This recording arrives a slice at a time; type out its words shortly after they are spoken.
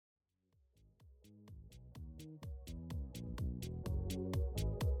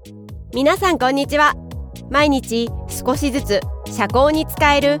皆さんこんにちは。毎日少しずつ社交に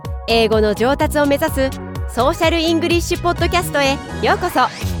使える英語の上達を目指すソーシャルイングリッシュポッドキャストへようこそ。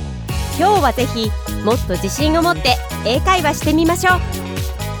今日はぜひもっと自信を持って英会話してみましょう。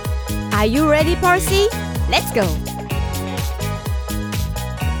 Are you ready, Parsi? Let's go!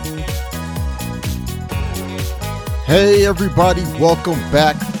 Hey everybody, welcome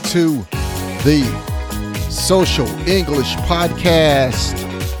back to the Social English Podcast.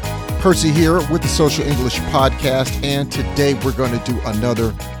 Percy here with the Social English Podcast, and today we're going to do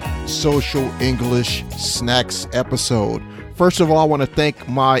another Social English Snacks episode. First of all, I want to thank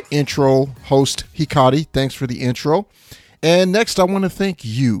my intro host, Hikari. Thanks for the intro. And next, I want to thank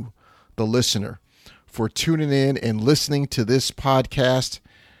you, the listener, for tuning in and listening to this podcast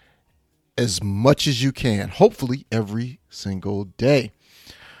as much as you can, hopefully every single day.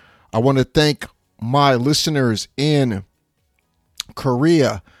 I want to thank my listeners in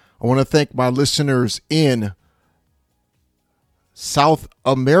Korea. I want to thank my listeners in South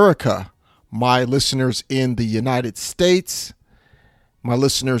America, my listeners in the United States, my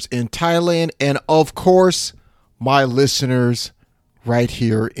listeners in Thailand, and of course, my listeners right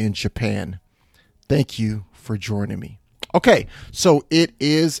here in Japan. Thank you for joining me. Okay, so it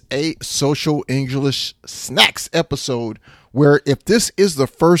is a Social English Snacks episode where if this is the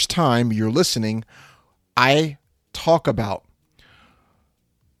first time you're listening, I talk about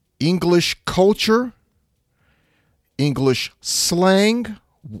English culture, English slang,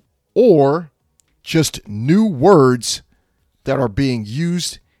 or just new words that are being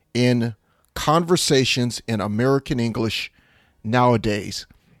used in conversations in American English nowadays.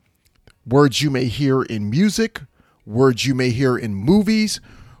 Words you may hear in music, words you may hear in movies,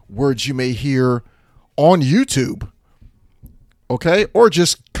 words you may hear on YouTube, okay, or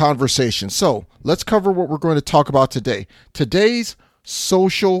just conversation. So let's cover what we're going to talk about today. Today's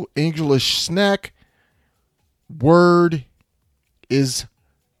Social English snack word is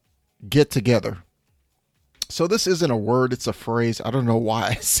get together. So this isn't a word, it's a phrase. I don't know why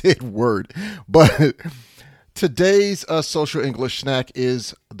I said word, but today's Social English snack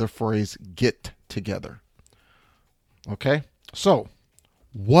is the phrase get together. Okay, so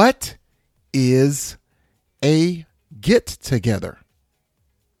what is a get together?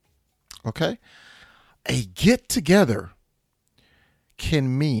 Okay, a get together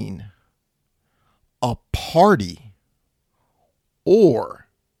can mean a party or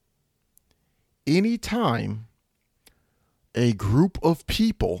any time a group of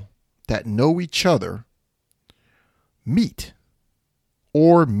people that know each other meet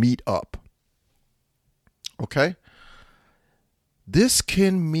or meet up. Okay? This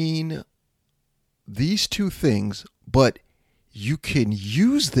can mean these two things, but you can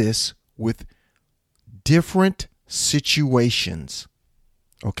use this with different situations.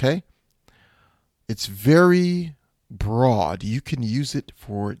 Okay? It's very broad. You can use it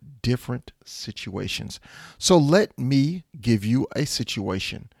for different situations. So let me give you a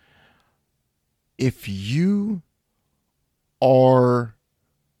situation. If you are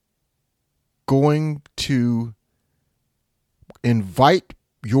going to invite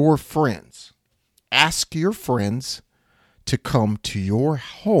your friends, ask your friends to come to your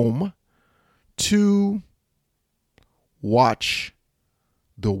home to watch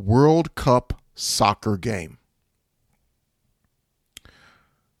the World Cup soccer game.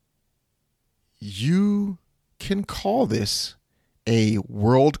 You can call this a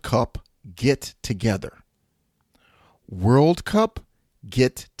World Cup get together. World Cup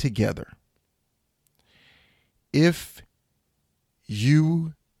get together. If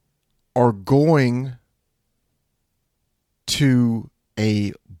you are going to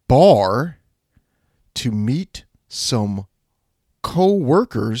a bar to meet some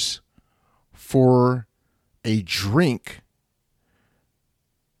co-workers for a drink,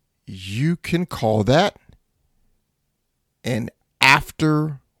 you can call that an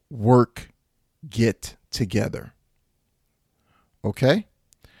after work get together. Okay?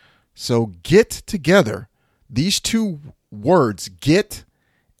 So get together, these two words, get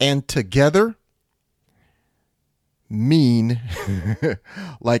and together, mean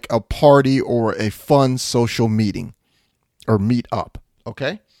like a party or a fun social meeting or meet up.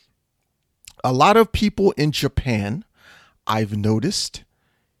 Okay? A lot of people in Japan, I've noticed,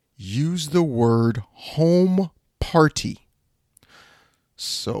 use the word home party.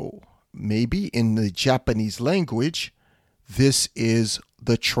 So maybe in the Japanese language, this is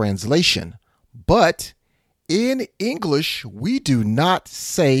the translation. But in English, we do not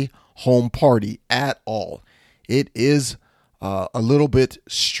say home party at all. It is a little bit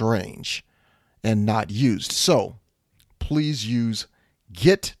strange and not used. So please use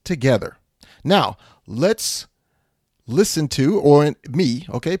get together. Now, let's listen to, or me,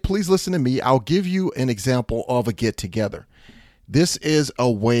 okay? Please listen to me. I'll give you an example of a get together. This is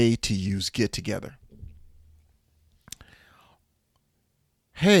a way to use get together.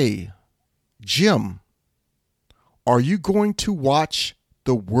 Hey, Jim, are you going to watch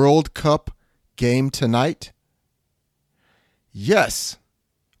the World Cup game tonight? Yes,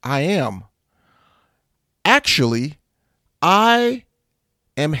 I am. Actually, I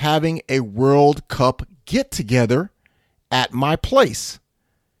am having a World Cup get-together at my place.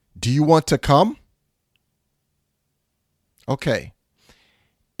 Do you want to come? Okay.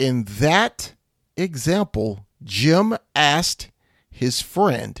 In that example, Jim asked his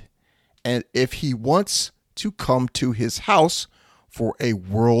friend and if he wants to come to his house for a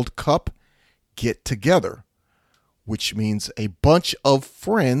World Cup get-together, which means a bunch of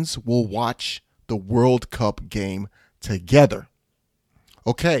friends will watch the World Cup game together.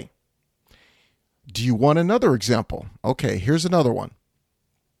 Okay. Do you want another example? Okay, here's another one.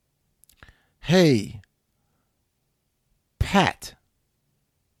 Hey, Pat,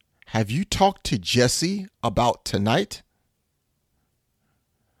 have you talked to Jesse about tonight?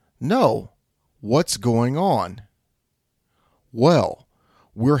 No. What's going on? Well,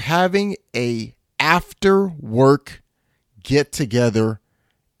 we're having a after work get together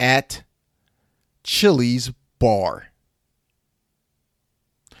at Chili's bar.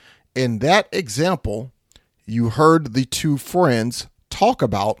 In that example, you heard the two friends talk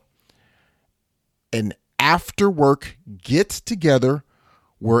about an after work get together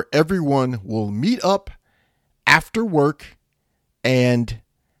where everyone will meet up after work and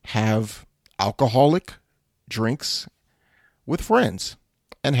have alcoholic drinks with friends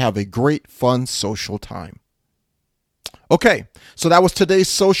and have a great, fun, social time. Okay, so that was today's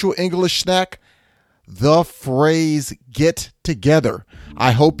Social English Snack, the phrase get together.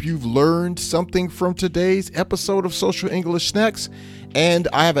 I hope you've learned something from today's episode of Social English Snacks, and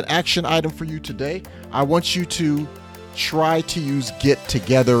I have an action item for you today. I want you to try to use get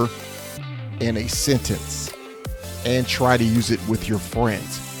together in a sentence and try to use it with your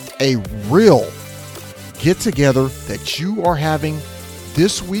friends. A real get together that you are having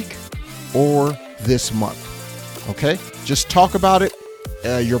this week or this month. Okay? Just talk about it,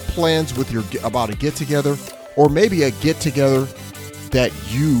 your plans with about a get together, or maybe a get together that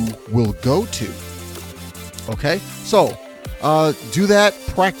you will go to. Okay? So, do that,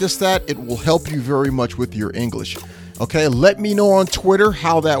 practice that. It will help you very much with your English. Okay? Let me know on Twitter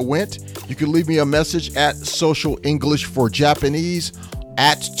how that went. You can leave me a message at Social English for Japanese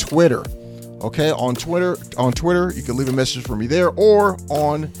at Twitter. Okay, on Twitter, you can leave a message for me there or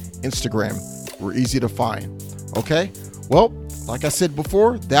on Instagram. We're easy to find. Okay, well, like I said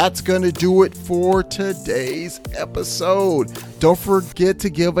before, that's going to do it for today's episode. Don't forget to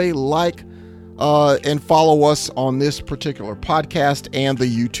give a like and follow us on this particular podcast and the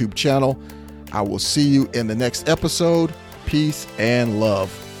YouTube channel. I will see you in the next episode. Peace and love.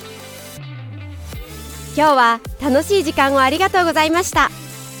 今日は楽しい時間をありがとうございました。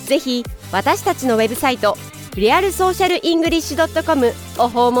ぜひ私たちのウェブサイトrealsocialenglish.com を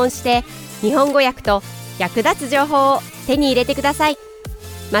訪問して日本語訳と役立つ情報を手に入れてください。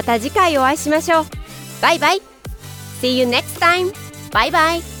また次回お会いしましょう。バイバイ。See you next time. Bye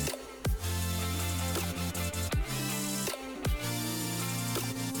bye.